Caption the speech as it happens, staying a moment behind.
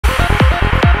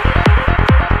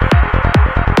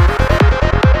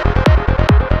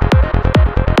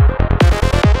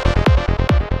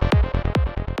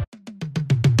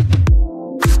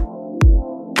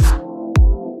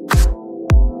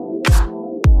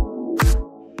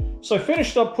So I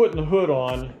finished up putting the hood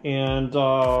on, and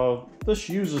this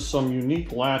uses some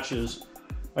unique latches.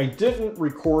 I didn't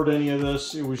record any of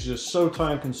this. It was just so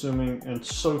time consuming and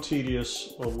so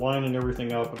tedious lining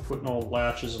everything up and putting all the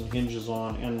latches and hinges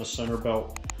on and the center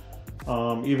belt.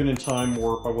 Even in time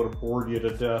warp, I would have bored you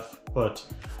to death, but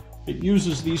it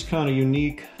uses these kind of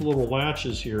unique little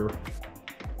latches here.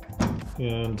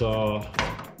 And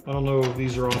I don't know if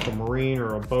these are off a marine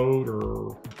or a boat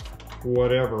or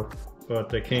whatever, but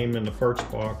they came in the parts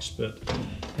box. But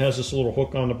it has this little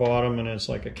hook on the bottom, and it's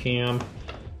like a cam,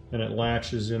 and it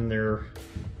latches in there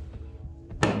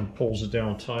and pulls it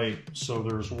down tight. So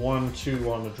there's 1,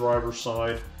 2 on the driver's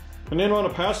side. And then on the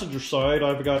passenger side,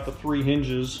 I've got the 3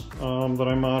 hinges that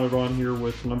I mounted on here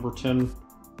with number 10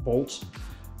 bolts.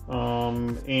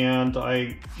 And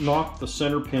I knocked the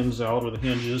center pins out of the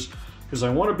hinges because I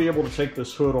want to be able to take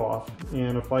this hood off.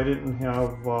 And if I didn't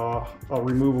have a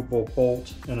removable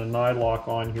bolt and a nylock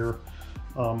on here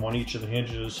on each of the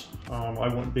hinges, I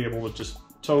wouldn't be able to just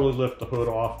totally lift the hood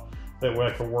off. That way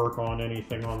I could work on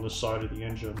anything on this side of the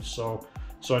engine. So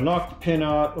I knocked the pin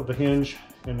out of the hinge,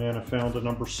 and then I found a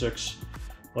number 6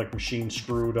 like machine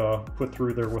screw to put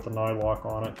through there with a nylock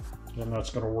on it, and that's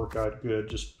going to work out good.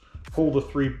 Just pull the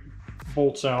 3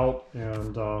 bolts out,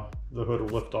 and the hood will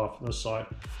lift off on this side.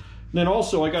 And then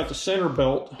also I got the center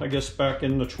belt. I guess back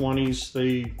in the 20s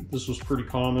this was pretty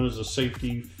common as a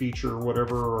safety feature or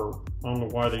whatever, or I don't know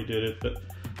why they did it,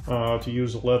 but to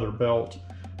use a leather belt,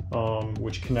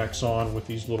 which connects on with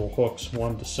these little hooks,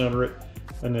 one to center it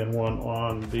and then one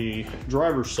on the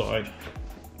driver's side.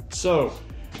 So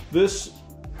this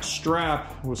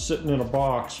strap was sitting in a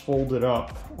box folded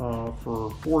up for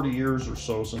 40 years or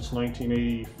so, since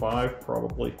 1985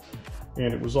 probably,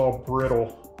 and it was all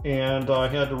brittle, and I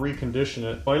had to recondition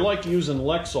it. I like using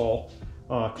Lexol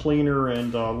Cleaner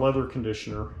and leather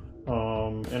conditioner,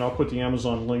 and I'll put the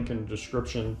Amazon link in the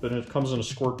description, but it comes in a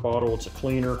squirt bottle. It's a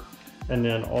cleaner, and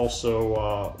then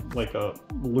also like a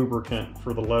lubricant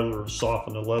for the leather to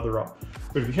soften the leather up.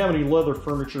 But if you have any leather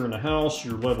furniture in the house,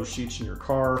 your leather seats in your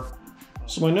car.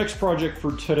 So my next project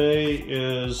for today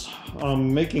is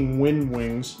making wind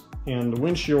wings, and the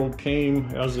windshield came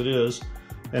as it is,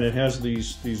 and it has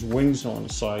these wings on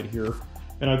the side here.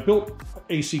 And I've built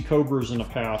AC Cobras in the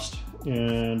past,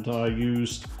 and I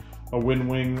used a wind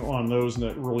wing on those, and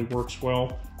that really works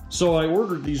well. So I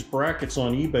ordered these brackets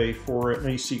on eBay for an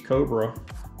AC Cobra,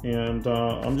 and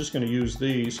I'm just going to use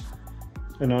these.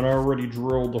 And I already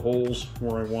drilled the holes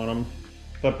where I want them.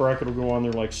 That bracket will go on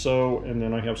there like so, and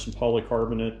then I have some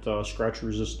polycarbonate scratch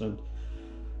resistant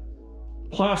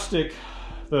plastic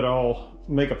that I'll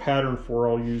make a pattern for.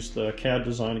 I'll use the CAD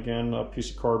design again, a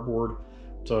piece of cardboard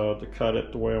to cut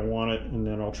it the way I want it, and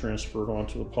then I'll transfer it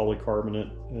onto the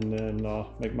polycarbonate and then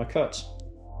make my cuts.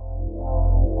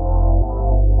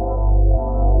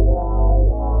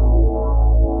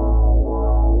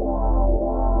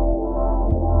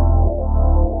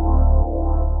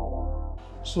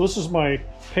 So this is my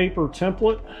paper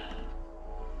template,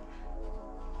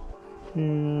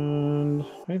 and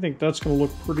I think that's going to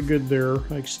look pretty good there.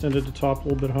 I extended the top a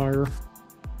little bit higher,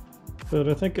 but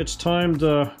I think it's time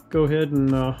to go ahead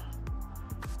and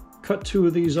cut 2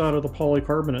 of these out of the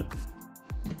polycarbonate.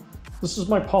 This is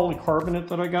my polycarbonate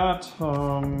that I got.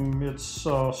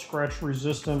 It's scratch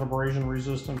resistant, abrasion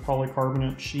resistant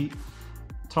polycarbonate sheet,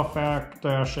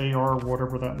 Tough-Ak-AR,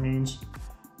 whatever that means.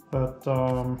 But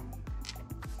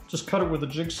just cut it with a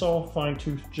jigsaw,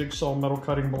 fine-tooth jigsaw metal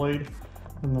cutting blade,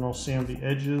 and then I'll sand the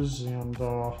edges and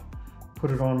put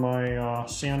it on my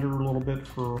sander a little bit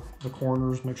for the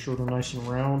corners, make sure they're nice and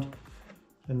round,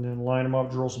 and then line them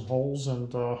up, drill some holes,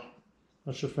 and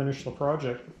that should finish the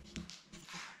project.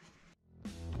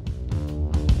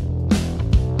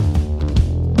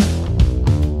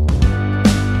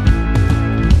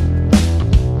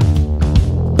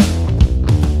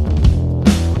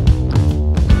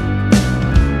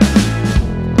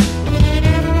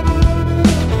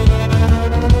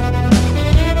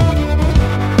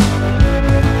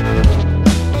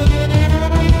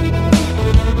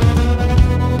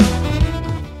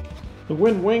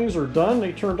 Wind wings are done.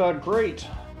 They turned out great,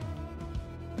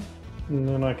 and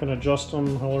then I can adjust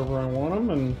them however I want them,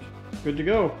 and good to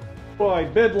go. Well, I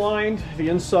bed lined the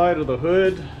inside of the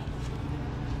hood,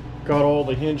 got all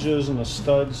the hinges and the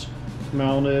studs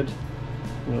mounted,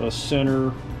 the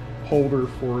center holder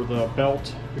for the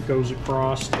belt that goes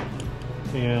across,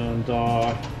 and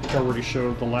I already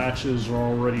showed the latches are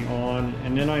already on.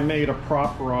 And then I made a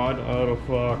prop rod out of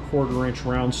 1/4 inch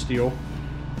round steel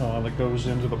that goes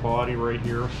into the body right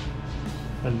here,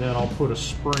 and then I'll put a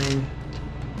spring,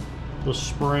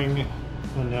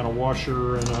 and then a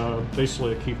washer, and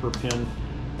basically a keeper pin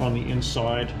on the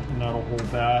inside, and that'll hold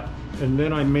that. And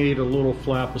then I made a little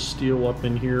flap of steel up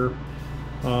in here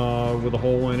with a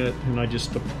hole in it, and I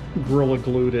just Gorilla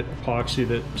glued it, epoxied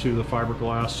it to the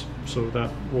fiberglass so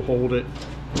that will hold it.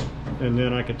 And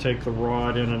then I can take the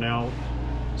rod in and out.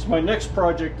 So my next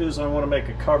project is I want to make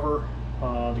a cover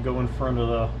to go in front of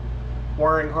the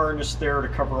wiring harness there to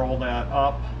cover all that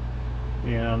up,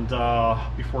 and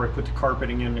before I put the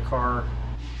carpeting in the car.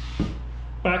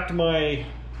 Back to my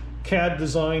CAD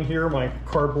design here, my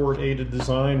cardboard aided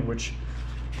design, which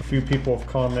a few people have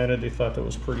commented they thought that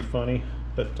was pretty funny,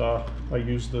 but I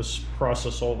use this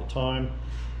process all the time.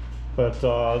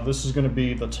 But this is going to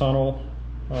be the tunnel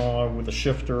with a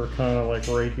shifter kind of like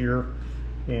right here,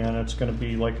 and it's going to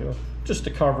be like just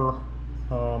a cover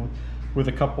with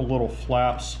a couple little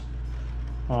flaps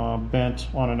bent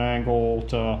on an angle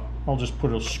to, I'll just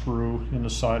put a screw in the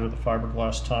side of the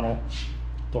fiberglass tunnel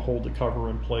to hold the cover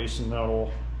in place, and that'll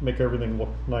make everything look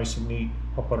nice and neat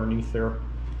up underneath there.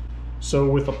 So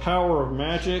with the power of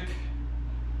magic,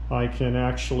 I can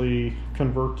actually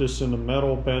convert this into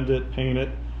metal, bend it, paint it,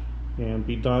 and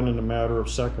be done in a matter of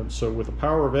seconds. So with the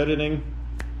power of editing,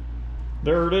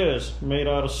 there it is, made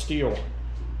out of steel.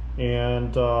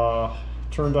 And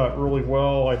turned out really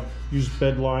well. I used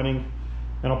bed lining,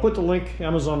 and I'll put the link,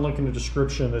 Amazon link, in the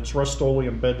description. It's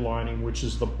Rust-Oleum bed lining, which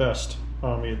is the best.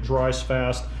 It dries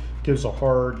fast, gives a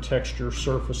hard texture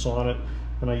surface on it,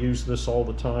 and I use this all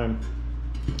the time.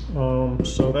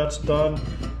 So that's done.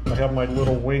 I have my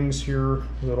little wings here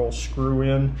that I'll screw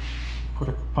in.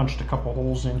 Punched a couple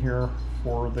holes in here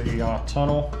for the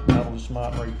tunnel. That'll just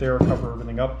mount right there, cover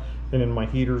everything up, and then my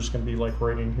heater's gonna be like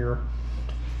right in here.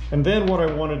 And then what I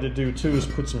wanted to do too is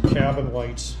put some cabin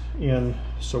lights in,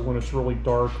 so when it's really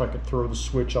dark I could throw the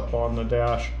switch up on the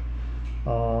dash.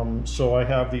 So I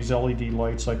have these LED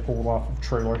lights I pulled off of the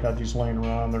trailer. I had these laying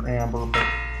around. They're amber,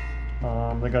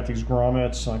 but they got these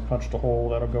grommets. I punched a hole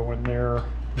that'll go in there,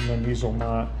 and then these will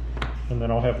not. And then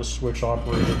I'll have the switch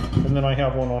operated. And then I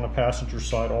have one on the passenger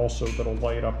side also that'll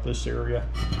light up this area.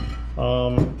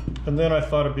 And then I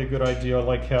thought it'd be a good idea,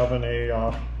 like having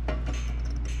a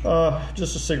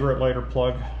just a cigarette lighter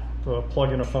plug to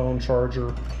plug in a phone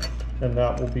charger, and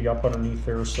that will be up underneath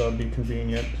there, so it'd be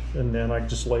convenient. And then I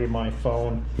just lay my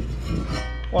phone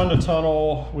on the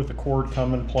tunnel with the cord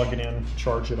coming, plug it in,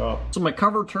 charge it up. So my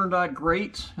cover turned out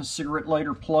great. A cigarette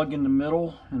lighter plug in the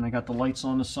middle, and I got the lights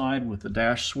on the side with the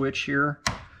dash switch here,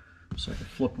 so I can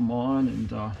flip them on,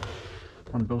 and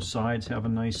on both sides have a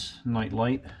nice night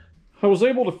light. I was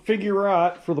able to figure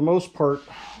out, for the most part,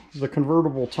 the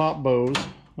convertible top bows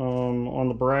on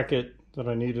the bracket that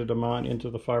I needed to mount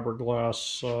into the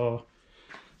fiberglass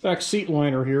back seat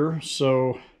liner here.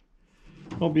 So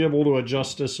I'll be able to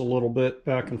adjust this a little bit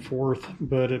back and forth,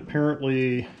 but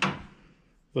apparently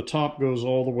the top goes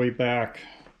all the way back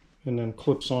and then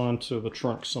clips onto the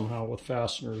trunk somehow with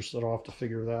fasteners. That I'll have to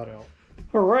figure that out.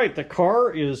 All right, the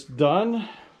car is done,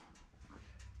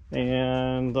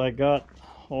 and I got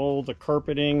all the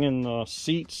carpeting and the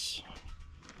seats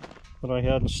that I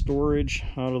had in storage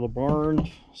out of the barn.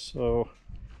 So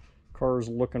car's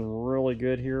looking really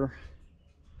good here,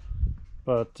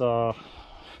 but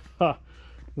the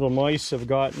mice have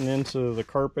gotten into the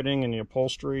carpeting and the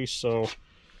upholstery, so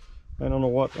I don't know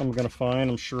what I'm gonna find.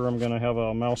 I'm sure I'm gonna have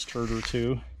a mouse turd or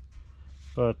two,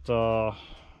 but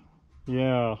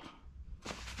yeah,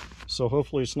 so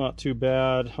hopefully it's not too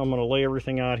bad. I'm gonna lay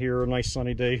everything out here, a nice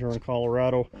sunny day here in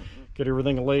Colorado, get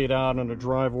everything laid out in the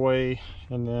driveway,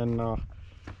 and then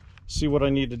see what I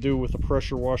need to do with the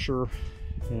pressure washer,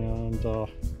 and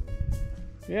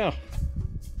yeah,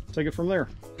 take it from there.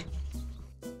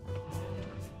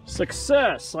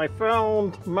 Success! I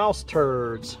found mouse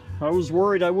turds. I was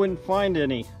worried I wouldn't find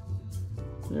any.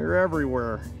 They're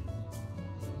everywhere.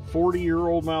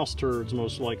 40-year-old mouse turds,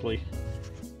 most likely.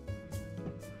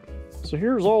 So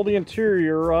here's all the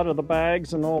interior out of the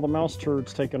bags and all the mouse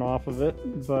turds taken off of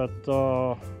it,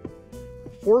 but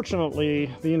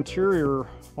fortunately the interior,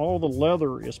 all the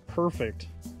leather is perfect.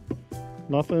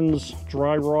 Nothing's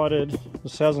dry rotted.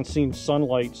 This hasn't seen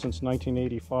sunlight since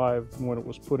 1985 when it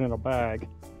was put in a bag.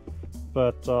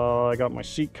 But I got my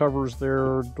seat covers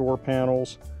there, door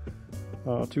panels,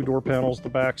 2 door panels, the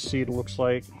back seat, it looks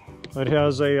like. It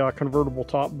has a convertible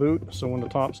top boot, so when the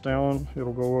top's down,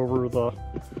 it'll go over the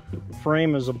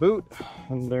frame as a boot.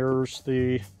 And there's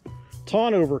the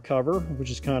tonneau cover, which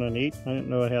is kind of neat. I didn't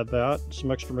know it had that.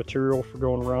 Some extra material for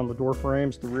going around the door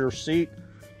frames, the rear seat.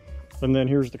 And then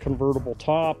here's the convertible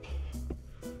top.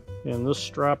 And this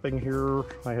strapping here,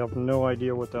 I have no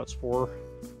idea what that's for.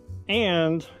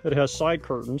 And it has side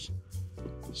curtains.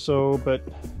 So, but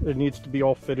it needs to be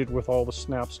all fitted with all the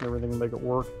snaps and everything to make it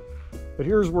work. But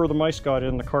here's where the mice got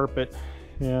in the carpet,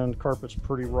 and the carpet's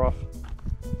pretty rough.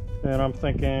 And I'm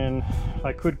thinking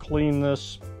I could clean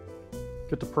this,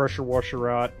 get the pressure washer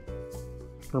out,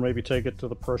 or maybe take it to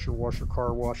the pressure washer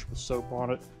car wash with soap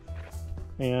on it.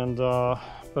 And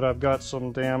but I've got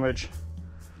some damage,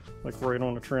 like right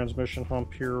on the transmission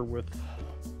hump here, with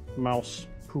mouse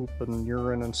poop and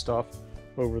urine and stuff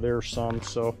over there some.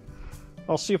 So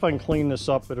I'll see if I can clean this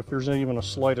up, but if there's even a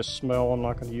slightest smell, I'm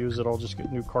not going to use it. I'll just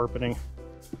get new carpeting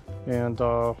and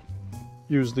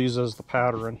use these as the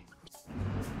pattern.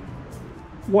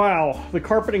 Wow, the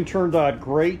carpeting turned out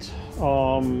great.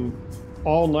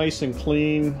 All nice and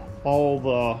clean. All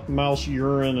the mouse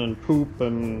urine and poop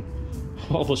and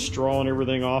all the straw and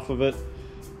everything off of it.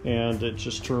 And it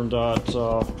just turned out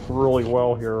really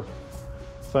well here.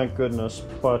 Thank goodness.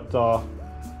 But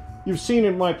you've seen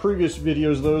in my previous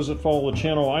videos, those that follow the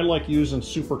channel, I like using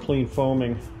super clean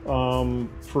foaming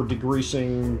for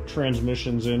degreasing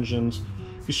transmissions, engines.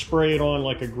 You spray it on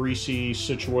like a greasy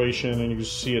situation and you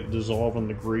see it dissolve in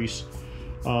the grease.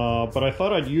 But I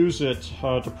thought I'd use it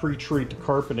to pre-treat the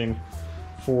carpeting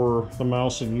for the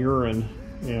mouse and urine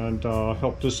and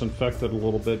help disinfect it a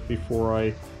little bit before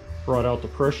I brought out the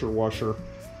pressure washer.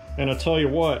 And I tell you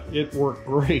what, it worked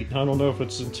great. I don't know if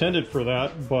it's intended for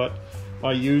that, but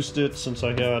I used it since I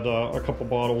had a couple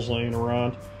bottles laying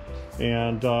around,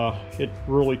 and it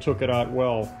really took it out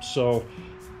well. So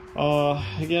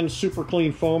again, super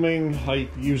clean foaming. I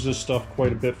use this stuff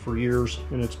quite a bit for years,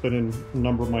 and it's been in a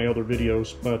number of my other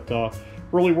videos, but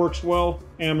really works well.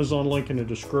 Amazon link in the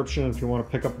description if you want to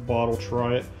pick up a bottle,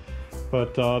 try it.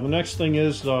 But the next thing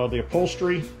is the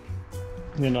upholstery,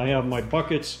 and I have my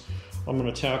buckets I'm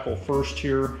going to tackle first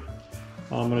here.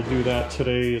 I'm going to do that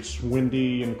today. It's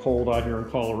windy and cold out here in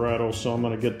Colorado, so I'm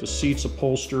going to get the seats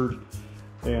upholstered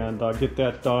and get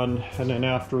that done. And then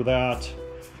after that,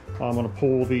 I'm going to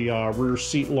pull the rear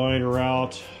seat liner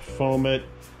out, foam it,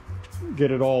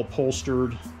 get it all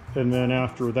upholstered, and then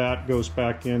after that goes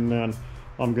back in, then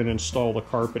I'm going to install the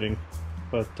carpeting.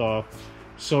 But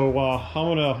so I'm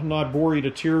going to not bore you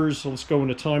to tears. Let's go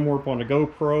into time warp on the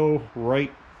GoPro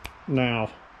right now.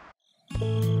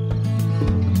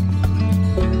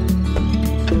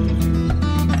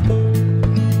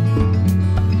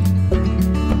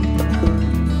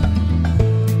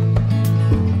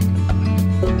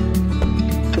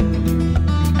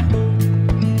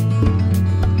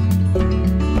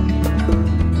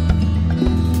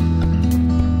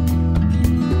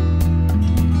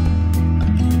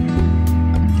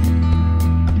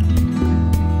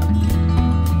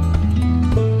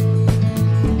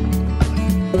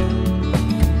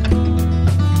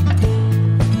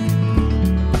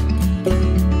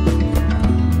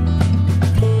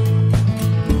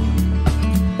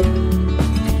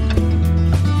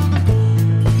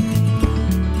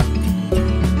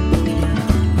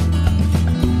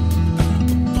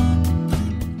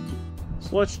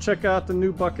 Let's check out the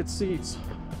new bucket seats.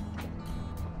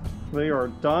 They are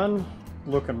done,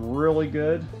 looking really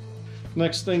good.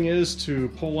 Next thing is to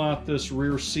pull out this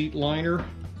rear seat liner,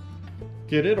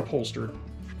 get it upholstered.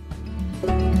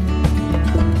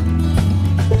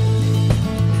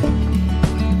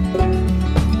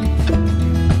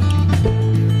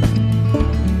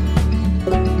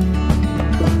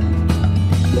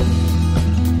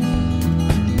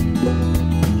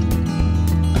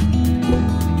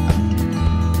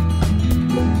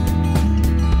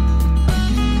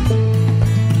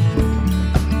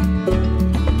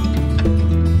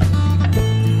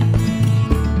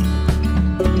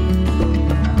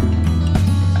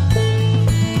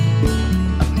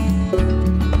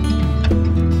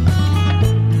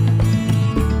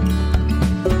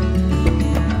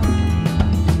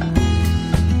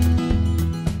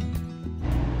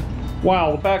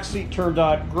 Wow, the back seat turned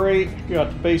out great.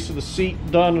 Got the base of the seat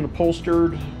done and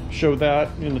upholstered. Showed that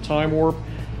in the time warp.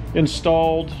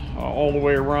 Installed all the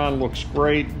way around, looks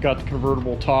great. Got the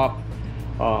convertible top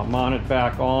mounted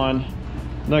back on.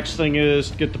 Next thing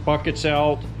is to get the buckets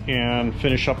out and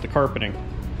finish up the carpeting.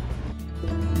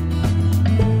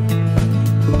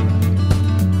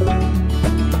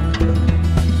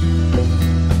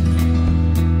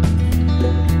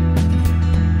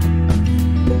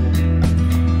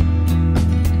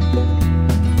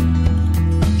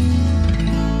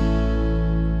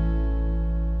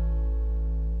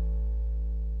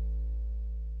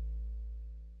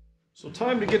 So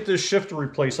time to get this shifter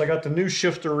replaced. I got the new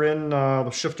shifter in, the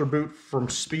shifter boot from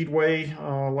Speedway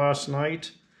last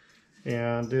night,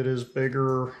 and it is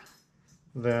bigger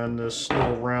than this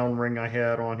little round ring I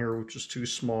had on here, which is too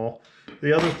small.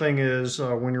 The other thing is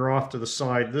when you're off to the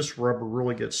side, this rubber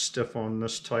really gets stiff on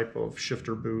this type of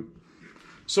shifter boot.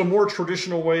 So more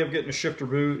traditional way of getting a shifter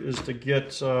boot is to get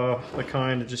the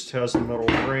kind that just has the metal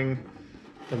ring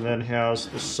and then has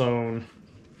the sewn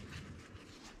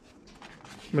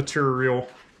material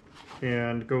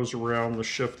and goes around the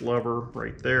shift lever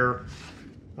right there,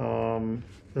 and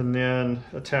then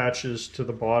attaches to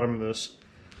the bottom of this.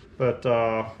 But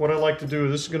what I like to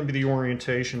do, this is going to be the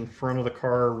orientation, front of the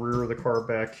car, rear of the car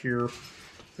back here.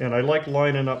 And I like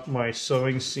lining up my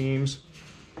sewing seams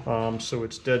so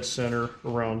it's dead center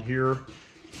around here.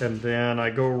 And then I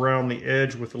go around the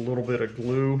edge with a little bit of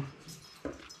glue,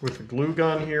 with a glue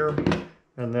gun here,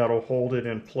 and that'll hold it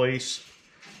in place.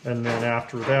 And then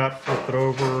after that, flip it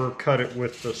over, cut it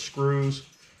with the screws,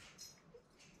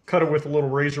 cut it with the little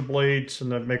razor blades,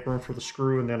 and then make room for the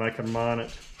screw, and then I can mount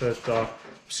it. But I've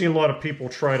seen a lot of people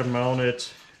try to mount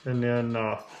it and then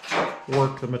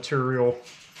work the material.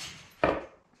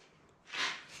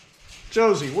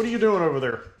 Josie, what are you doing over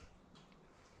there?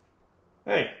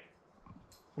 Hey,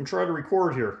 I'm trying to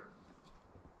record here.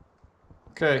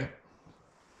 Okay.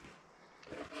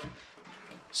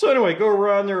 So anyway, go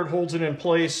around there, it holds it in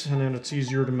place, and then it's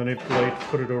easier to manipulate,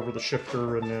 put it over the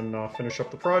shifter, and then finish up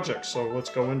the project. So let's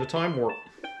go into time warp.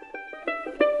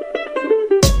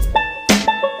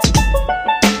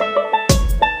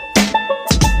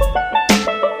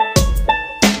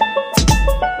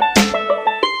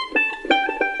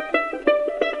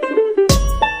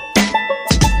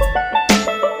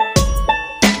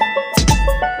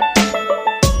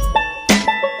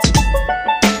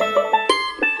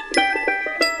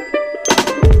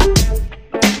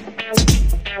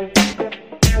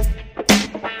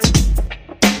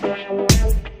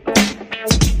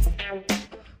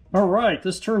 Alright,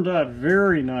 this turned out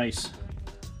very nice.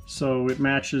 So it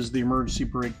matches the emergency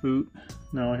brake boot.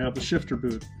 Now I have the shifter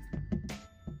boot.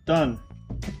 Done.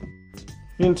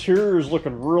 Interior is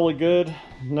looking really good.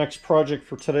 Next project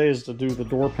for today is to do the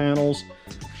door panels.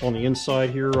 On the inside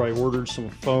here I ordered some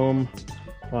foam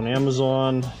on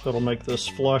Amazon that'll make this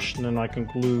flush, and then I can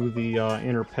glue the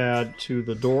inner pad to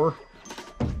the door.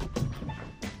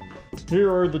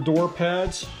 Here are the door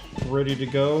pads ready to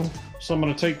go. So I'm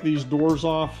going to take these doors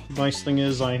off. Nice thing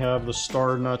is I have the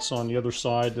star nuts on the other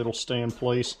side that'll stay in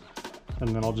place, and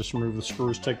then I'll just remove the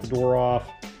screws, take the door off.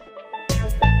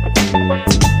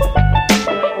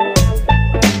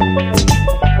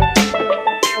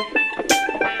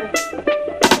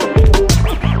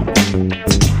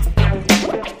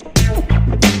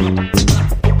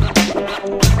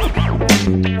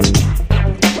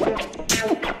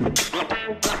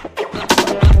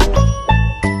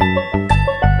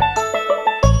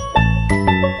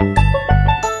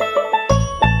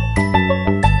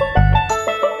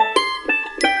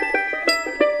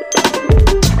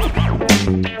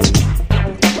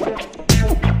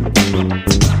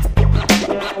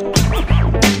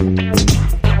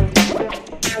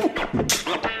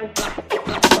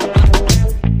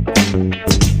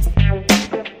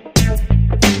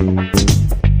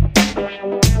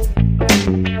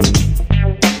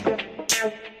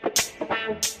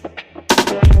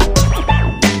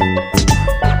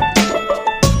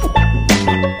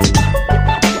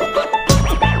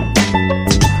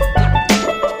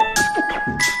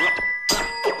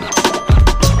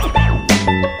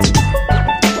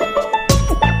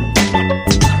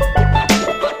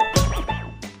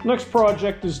 Next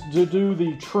project is to do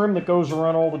the trim that goes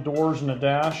around all the doors and the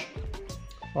dash.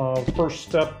 The first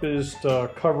step is to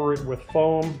cover it with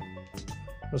foam.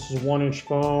 This is 1-inch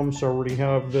foam, so I already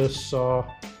have this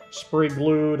spray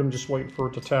glued. I'm just waiting for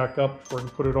it to tack up before I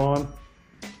can put it on.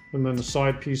 And then the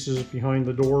side pieces behind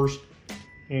the doors.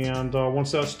 And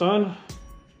once that's done,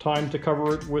 time to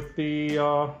cover it with the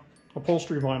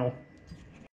upholstery vinyl.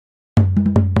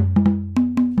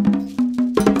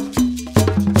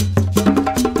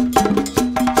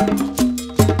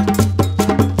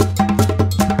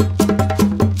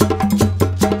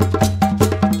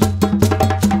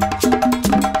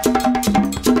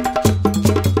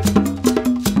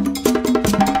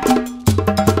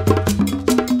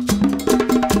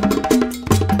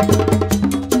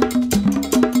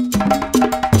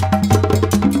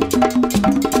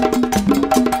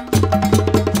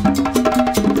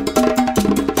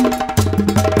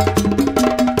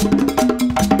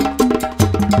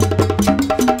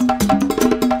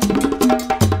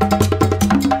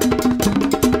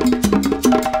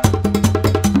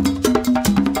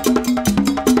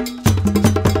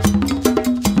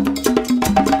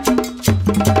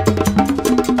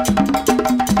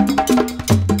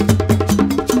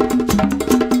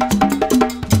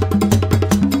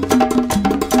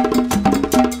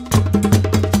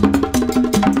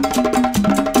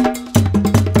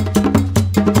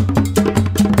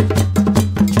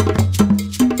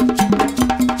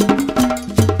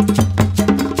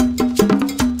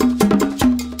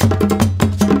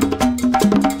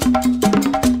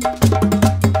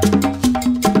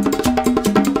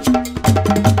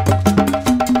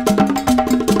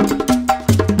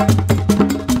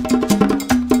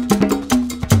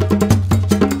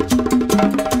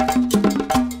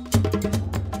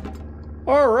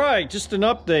 just an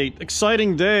update.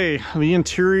 Exciting day. The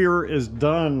interior is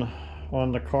done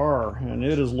on the car and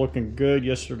it is looking good.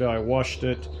 Yesterday I washed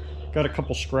it. Got a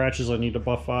couple scratches I need to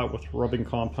buff out with rubbing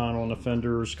compound on the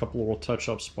fenders, a couple little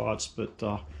touch-up spots, but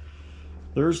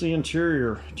there's the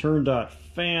interior. Turned out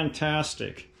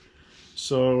fantastic.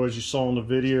 So as you saw in the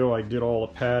video, I did all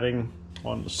the padding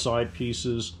on the side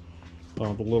pieces, the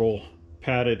little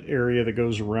padded area that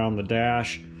goes around the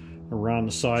dash, around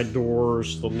the side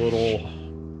doors, the little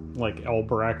like L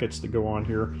brackets that go on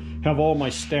here. Have all my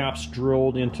snaps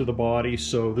drilled into the body,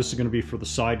 so this is going to be for the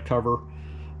side cover,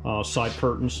 side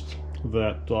curtains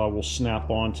that will snap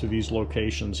onto these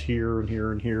locations here and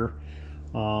here and here.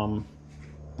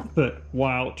 But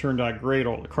wow, it turned out great.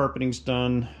 All the carpeting's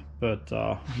done, but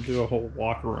I'll do a whole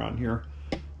walk around here.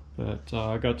 But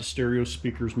I got the stereo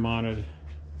speakers mounted,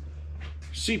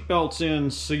 seat belts in,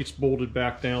 seats bolted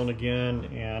back down again,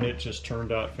 and it just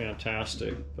turned out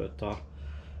fantastic. But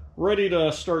ready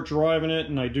to start driving it,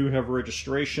 and I do have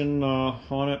registration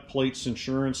on it, plates,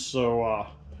 insurance. So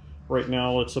right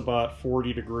now it's about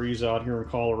 40 degrees out here in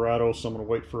Colorado, so I'm going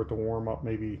to wait for it to warm up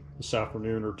maybe this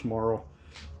afternoon or tomorrow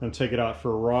and take it out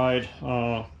for a ride.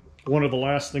 One of the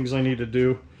last things I need to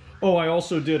do, I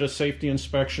also did a safety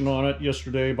inspection on it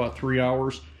yesterday, about 3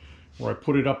 hours, where I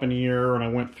put it up in the air and I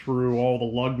went through all the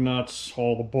lug nuts,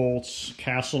 all the bolts,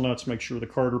 castle nuts, make sure the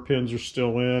carter pins are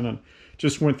still in, and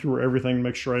just went through everything,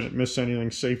 make sure I didn't miss anything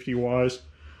safety-wise,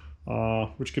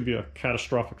 which could be a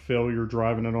catastrophic failure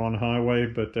driving it on the highway,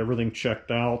 but everything checked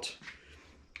out.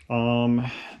 The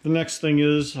next thing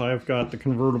is I've got the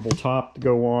convertible top to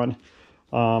go on.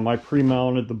 I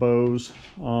pre-mounted the bows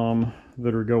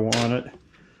that are go on it.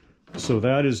 So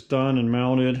that is done and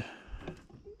mounted.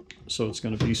 So it's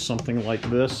going to be something like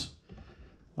this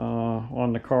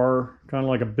on the car, kind of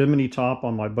like a bimini top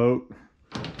on my boat.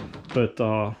 But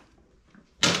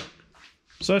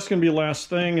so that's going to be the last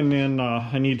thing, and then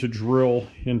I need to drill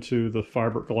into the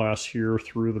fiberglass here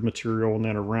through the material and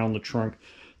then around the trunk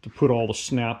to put all the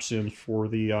snaps in for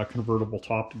the convertible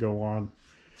top to go on.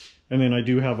 And then I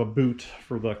do have a boot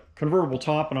for the convertible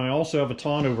top, and I also have a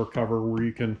tonneau cover where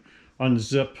you can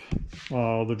unzip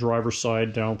the driver's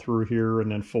side down through here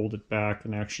and then fold it back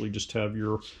and actually just have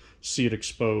your seat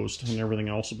exposed, and everything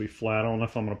else will be flat. I don't know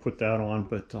if I'm going to put that on,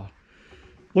 but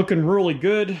looking really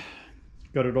good.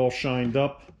 Got it all shined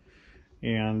up,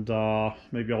 and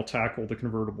maybe I'll tackle the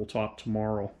convertible top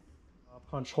tomorrow.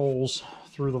 Punch holes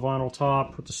through the vinyl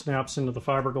top, put the snaps into the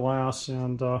fiberglass,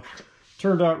 and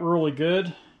turned out really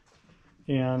good.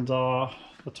 And the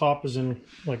top is in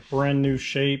like brand new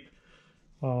shape.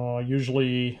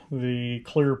 Usually the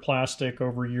clear plastic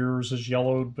over years is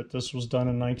yellowed, but this was done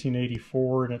in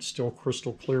 1984 and it's still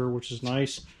crystal clear, which is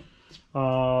nice.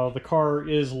 The car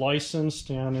is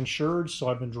licensed and insured, so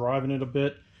I've been driving it a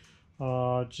bit,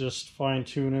 just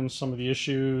fine-tuning some of the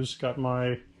issues. Got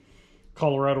my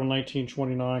Colorado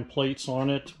 1929 plates on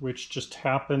it, which just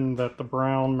happened that the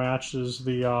brown matches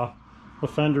the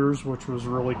fenders, which was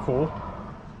really cool.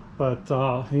 But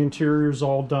the interior's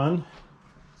all done,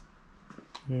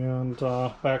 and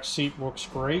back seat looks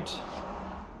great.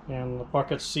 And the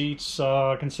bucket seats,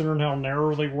 considering how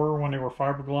narrow they were when they were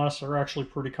fiberglass, they're actually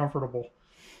pretty comfortable.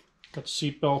 Got the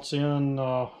seat belts in,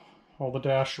 all the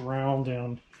dash around,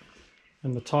 and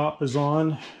the top is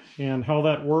on. And how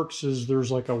that works is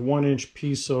there's like a 1-inch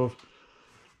piece of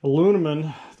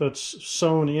aluminum that's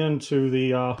sewn into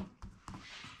the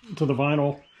to the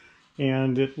vinyl,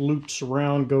 and it loops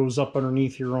around, goes up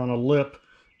underneath here on a lip,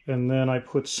 and then I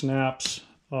put snaps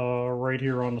right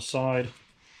here on the side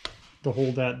to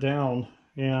hold that down.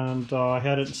 And I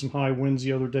had it in some high winds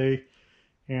the other day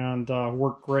and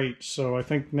worked great. So I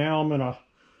think now I'm gonna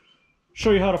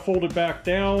show you how to fold it back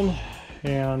down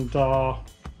and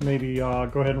maybe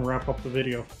go ahead and wrap up the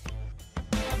video.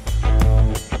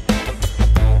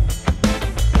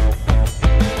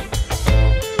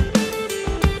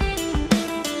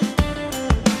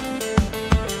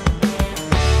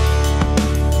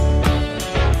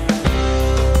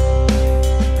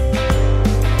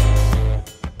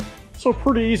 So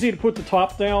pretty easy to put the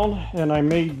top down, and I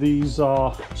made these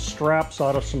straps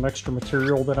out of some extra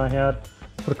material that I had.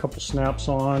 Put a couple snaps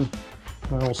on.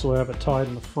 I also have it tied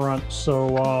in the front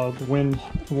so the wind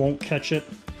won't catch it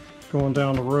going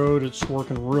down the road. It's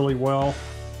working really well,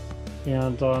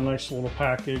 and a nice little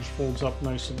package, folds up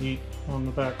nice and neat on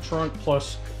the back trunk.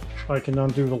 Plus I can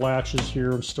undo the latches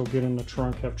here and still get in the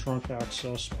trunk, have trunk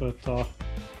access. But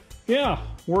yeah,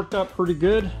 worked out pretty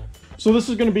good. So this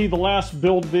is going to be the last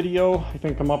build video. I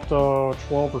think I'm up to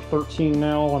 12 or 13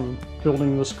 now. I'm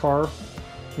building this car,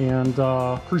 and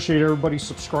appreciate everybody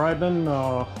subscribing.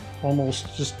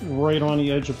 almost just right on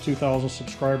the edge of 2,000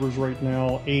 subscribers right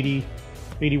now,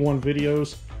 81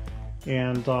 videos.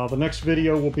 And the next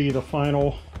video will be the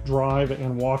final drive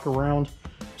and walk around.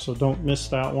 So don't miss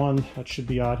that one. That should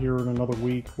be out here in another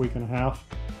week and a half.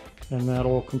 And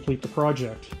that'll complete the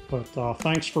project. But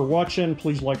thanks for watching.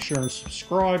 Please like, share, and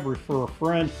subscribe. Refer a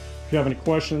friend. If you have any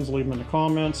questions, leave them in the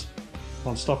comments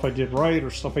on stuff I did right or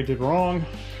stuff I did wrong.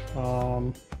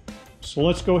 So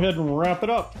let's go ahead and wrap it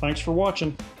up. Thanks for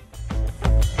watching.